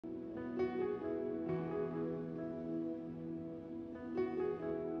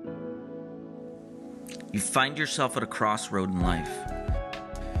You find yourself at a crossroad in life.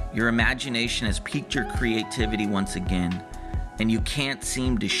 Your imagination has piqued your creativity once again, and you can't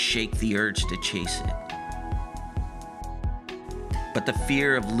seem to shake the urge to chase it. But the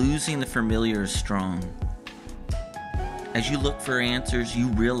fear of losing the familiar is strong. As you look for answers, you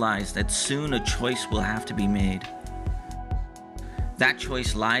realize that soon a choice will have to be made. That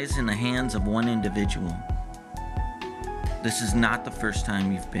choice lies in the hands of one individual. This is not the first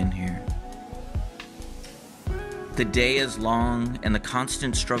time you've been here. The day is long and the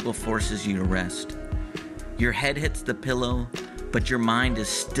constant struggle forces you to rest. Your head hits the pillow, but your mind is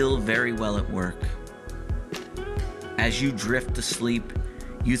still very well at work. As you drift to sleep,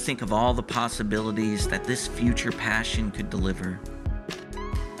 you think of all the possibilities that this future passion could deliver,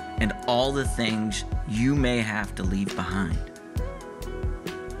 and all the things you may have to leave behind.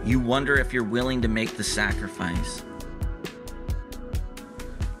 You wonder if you're willing to make the sacrifice.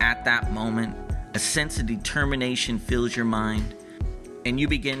 At that moment, a sense of determination fills your mind, and you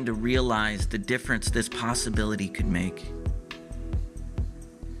begin to realize the difference this possibility could make.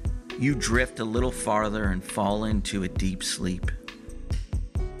 You drift a little farther and fall into a deep sleep.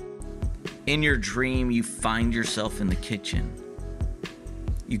 In your dream, you find yourself in the kitchen.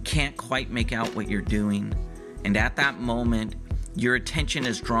 You can't quite make out what you're doing, and at that moment, your attention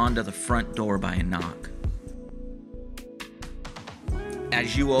is drawn to the front door by a knock.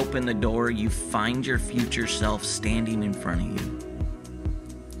 As you open the door, you find your future self standing in front of you.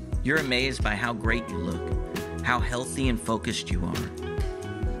 You're amazed by how great you look, how healthy and focused you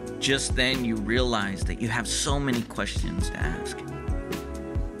are. Just then, you realize that you have so many questions to ask.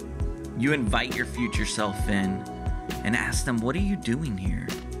 You invite your future self in and ask them, "What are you doing here?"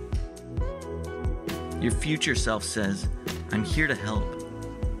 Your future self says, "I'm here to help."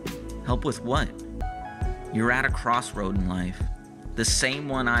 Help with what? You're at a crossroad in life, the same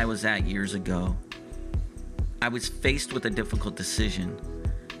one I was at years ago. I was faced with a difficult decision,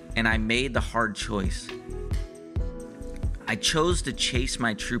 and I made the hard choice. I chose to chase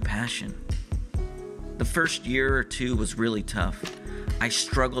my true passion. The first year or two was really tough. I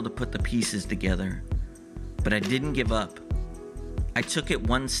struggled to put the pieces together, but I didn't give up. I took it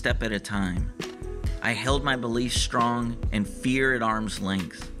one step at a time. I held my beliefs strong and fear at arm's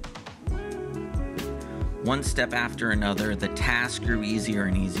length. One step after another, the task grew easier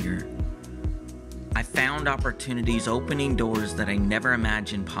and easier. I found opportunities opening doors that I never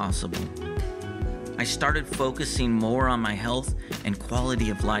imagined possible. I started focusing more on my health and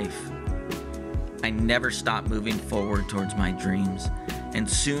quality of life. I never stopped moving forward towards my dreams, and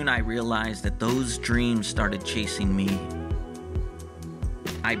soon I realized that those dreams started chasing me.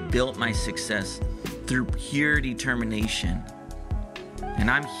 I built my success through pure determination, and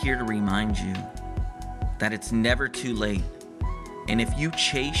I'm here to remind you that it's never too late, and if you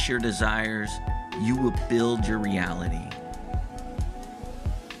chase your desires, you will build your reality.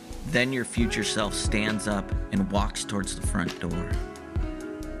 Then your future self stands up and walks towards the front door.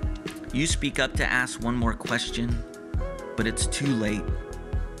 You speak up to ask one more question, but it's too late.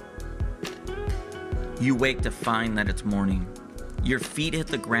 You wake to find that it's morning. Your feet hit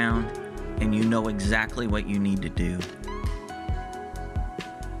the ground, and you know exactly what you need to do.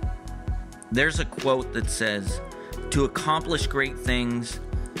 There's a quote that says, "To accomplish great things,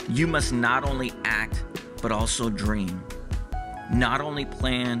 you must not only act, but also dream. Not only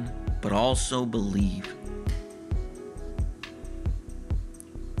plan, but also believe."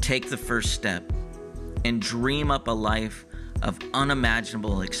 Take the first step and dream up a life of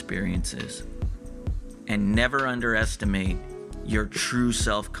unimaginable experiences. And never underestimate your true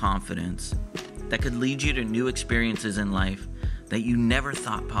self-confidence that could lead you to new experiences in life that you never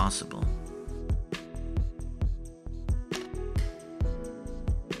thought possible.